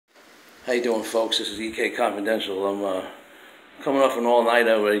How you doing, folks? This is EK Confidential. I'm coming off an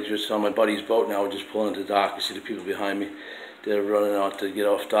all-nighter already, just on my buddy's boat now. We're just pulling into the dock. You see the people behind me. They're running out to get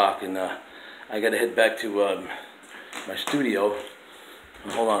off dock, and I got to head back to my studio.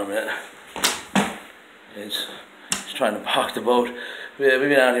 Hold on a minute. It's trying to park the boat. We've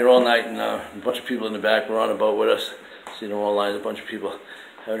been out here all night, and a bunch of people in the back were on a boat with us. See them all lines, a bunch of people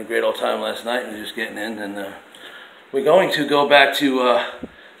having a great old time last night, and just getting in. And we're going to go back to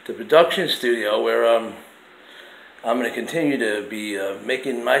the production studio where I'm going to continue to be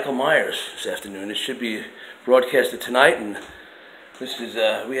making Michael Myers this afternoon. It should be broadcasted tonight, and this is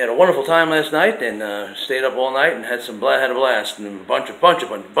we had a wonderful time last night, and stayed up all night and had a blast, and a bunch of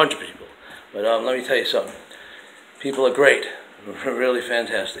people. But let me tell you something. People are great, really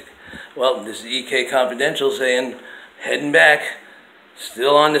fantastic. Well, this is EK Confidential saying, heading back,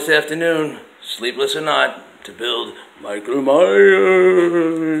 still on this afternoon, sleepless or not, to build Michael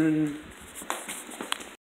Myers.